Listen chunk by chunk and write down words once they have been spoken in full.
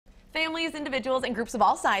Families, individuals, and groups of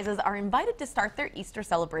all sizes are invited to start their Easter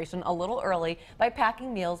celebration a little early by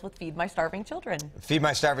packing meals with Feed My Starving Children. Feed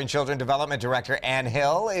My Starving Children Development Director Ann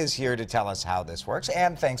Hill is here to tell us how this works.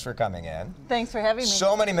 Ann, thanks for coming in. Thanks for having me.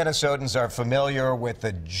 So many Minnesotans are familiar with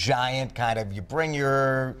the giant kind of, you bring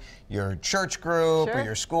your church group or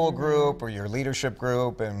your school group or your leadership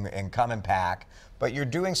group and come and pack. But you're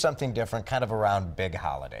doing something different kind of around big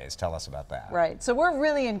holidays. Tell us about that. Right. So we're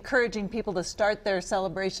really encouraging people to start their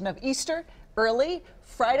celebration of Easter early,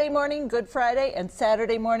 Friday morning, Good Friday, and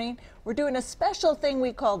Saturday morning. We're doing a special thing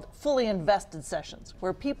we called fully invested sessions,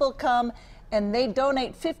 where people come and they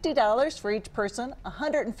donate $50 for each person,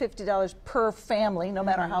 $150 per family, no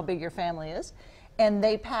matter how big your family is, and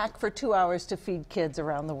they pack for 2 hours to feed kids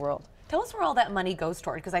around the world. Tell us where all that money goes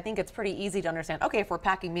toward, because I think it's pretty easy to understand. Okay, if we're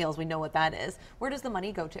packing meals, we know what that is. Where does the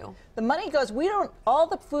money go to? The money goes, all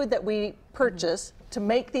the food that we purchase to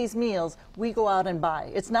make these meals, we go out and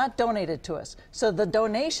buy. It's not donated to us. So the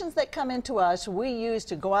donations that come into us, we use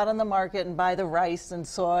to go out on the market and buy the rice and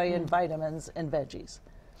soy and vitamins and veggies.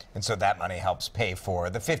 And so that money helps pay for,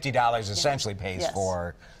 the $50 essentially pays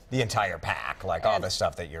for the entire pack, like all the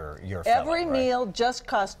stuff that you're filling, every right? meal just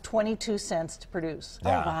costs 22 cents to produce.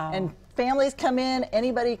 Yeah. Oh, wow. And families come in,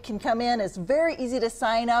 anybody can come in. It's very easy to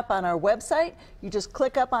sign up on our website. You just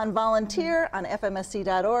click up on volunteer on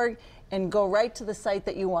fmsc.org and go right to the site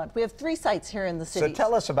that you want. We have 3 sites here in the city. So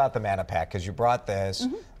tell us about the Manna Pack, because you brought this.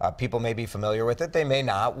 People may be familiar with it, they may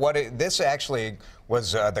not. This actually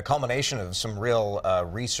was the culmination of some real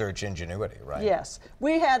research ingenuity, right? Yes.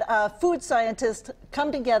 We had food scientists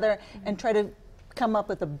come together and try to come up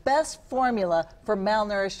with the best formula for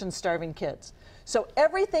malnourished and starving kids. So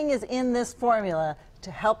everything is in this formula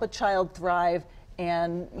to help a child thrive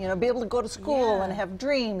and be able to go to school and have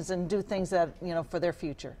dreams and do things that for their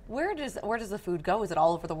future. Where does the food go? Is it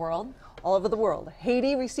all over the world? All over the world.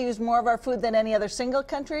 Haiti receives more of our food than any other single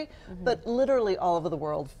country, but literally all over the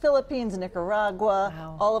world. Philippines,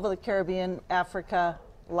 Nicaragua, all over the Caribbean, Africa,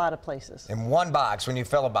 a lot of places. In one box, when you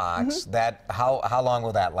fill a box, how long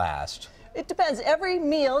will that last? It depends. Every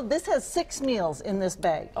meal, this has 6 meals in this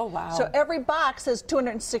bag. Oh, wow. So every box has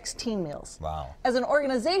 216 meals. Wow. As an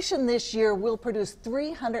organization this year, we'll produce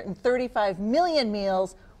 335 million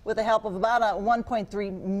meals with the help of about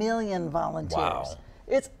 1.3 million volunteers. Wow.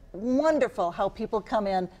 It's wonderful how people come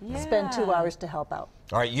in and spend 2 hours to help out.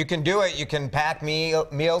 All right, you can do it. You can pack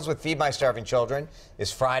meals with Feed My Starving Children.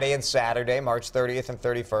 It's Friday and Saturday, March 30th and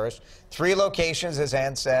 31st. 3 locations, as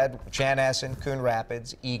Ann said, Chanhassen, Coon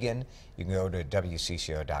Rapids, Eagan. You can go to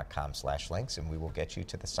WCCO.com/links, and we will get you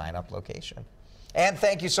to the sign-up location. Ann,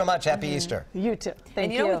 thank you so much. Happy Easter. You too.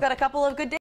 Thank you. We've got a couple of good days.